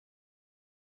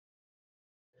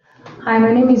Hi,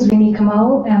 my name is Winnie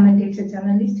Kamau. I'm a data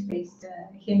journalist based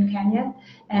here in Kenya,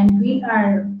 and we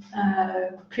are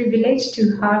privileged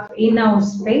to have in our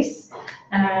space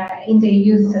in the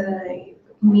youth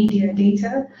media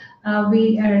data.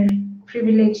 We are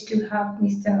privileged to have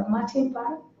Mr. Martin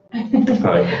Parr,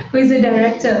 who is the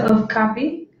director of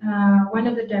Cabi, one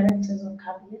of the directors of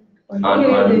Cabi. I'm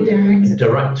the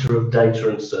director of data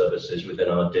and services within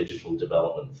our digital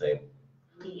development team.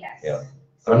 Yes. Yeah.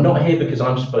 I'm not here because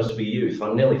I'm supposed to be youth.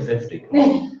 I'm nearly 50.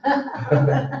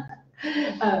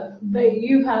 But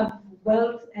you have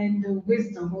wealth and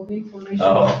wisdom of information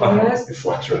for us.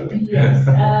 Flattering. Yes.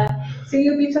 So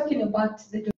you'll be talking about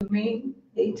the domain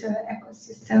data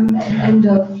ecosystem and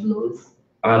the flows.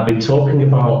 I'll be talking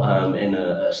about in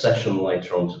a session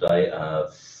later on today,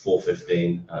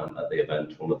 4:15 at the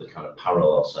event, one of the kind of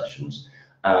parallel sessions,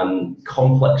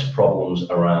 complex problems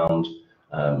around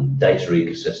data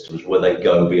ecosystems where they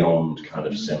go beyond kind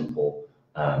of simple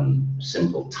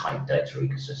type data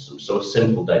ecosystems. So a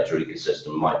simple data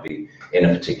ecosystem might be in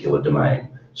a particular domain.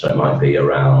 So it might be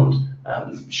around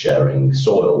sharing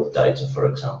soil data, for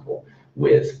example,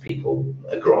 with people,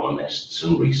 agronomists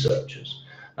and researchers.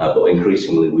 But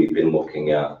increasingly we've been looking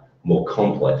at more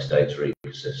complex data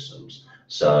ecosystems.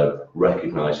 So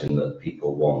recognizing that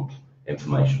people want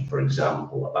information, for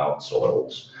example, about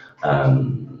soils,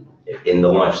 in the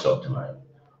livestock domain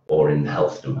or in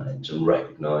health domains, and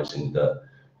recognizing that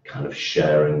kind of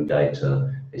sharing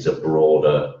data is a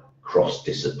broader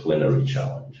cross-disciplinary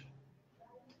challenge.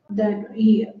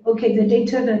 Okay, the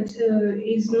data that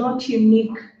is not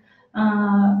unique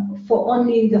for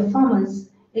only the farmers,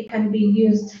 it can be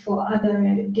used for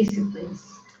other disciplines.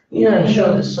 Yeah,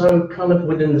 sure. So kind of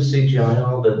within the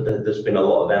CGIAR, there's been a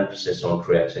lot of emphasis on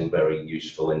creating very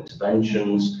useful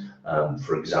interventions,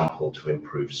 for example, to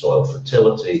improve soil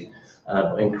fertility,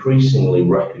 increasingly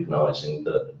recognizing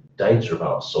that data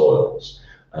about soils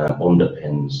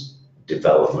underpins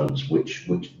developments which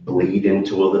bleed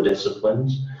into other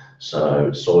disciplines.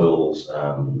 So soils,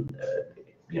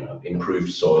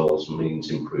 improved soils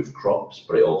means improved crops,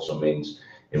 but it also means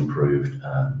improved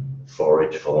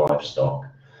forage for livestock.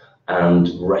 And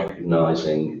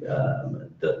recognizing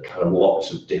that kind of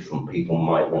lots of different people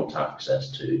might want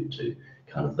access to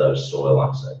kind of those soil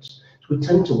assets. So we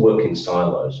tend to work in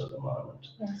silos at the moment.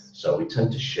 Yes. So we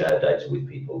tend to share data with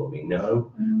people that we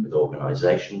know, with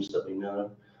organizations that we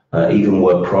know. Even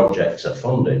where projects are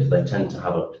funded, they tend to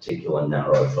have a particular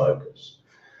narrow focus.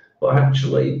 But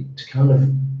actually, to kind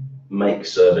of make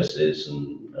services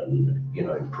and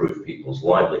improve people's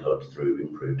livelihood through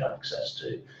improved access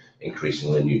to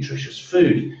increasingly nutritious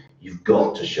food, you've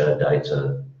got to share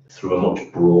data through a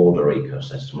much broader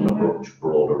ecosystem and a much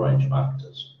broader range of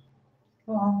actors.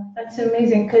 Wow, that's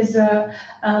amazing, because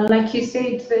like you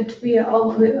said, that we are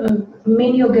all,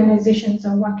 many organizations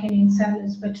are working in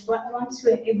silos, but once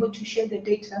we're able to share the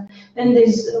data, then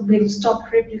we'll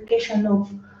stop replication of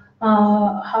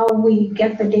how we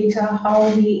get the data,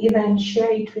 how we even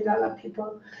share it with other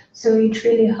people. So it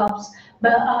really helps.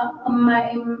 But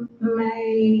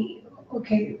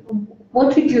okay,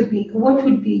 what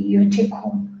would be your take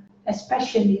home,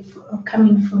 especially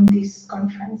coming from this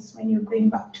conference when you're going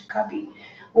back to Cabi?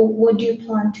 Or what do you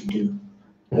plan to do?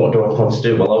 What do I plan to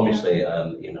do? Well, obviously,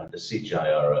 the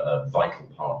CGIAR are vital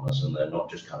partners, and they're not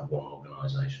just kind of one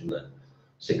organization, they're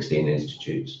 16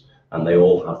 institutes. And they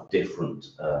all have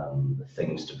different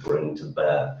things to bring to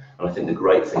bear. And I think the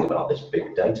great thing about this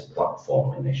big data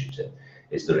platform initiative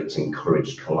is that it's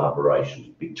encouraged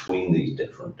collaboration between these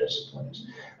different disciplines.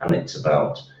 And it's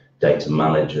about data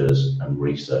managers and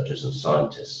researchers and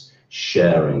scientists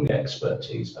sharing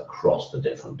expertise across the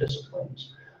different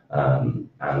disciplines. And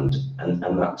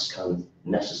that's kind of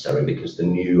necessary because the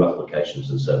new applications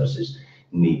and services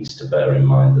needs to bear in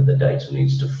mind that the data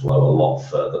needs to flow a lot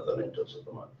further than it does at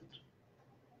the moment.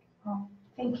 Oh,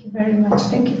 thank you very much.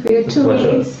 Thank you for your 2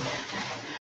 minutes.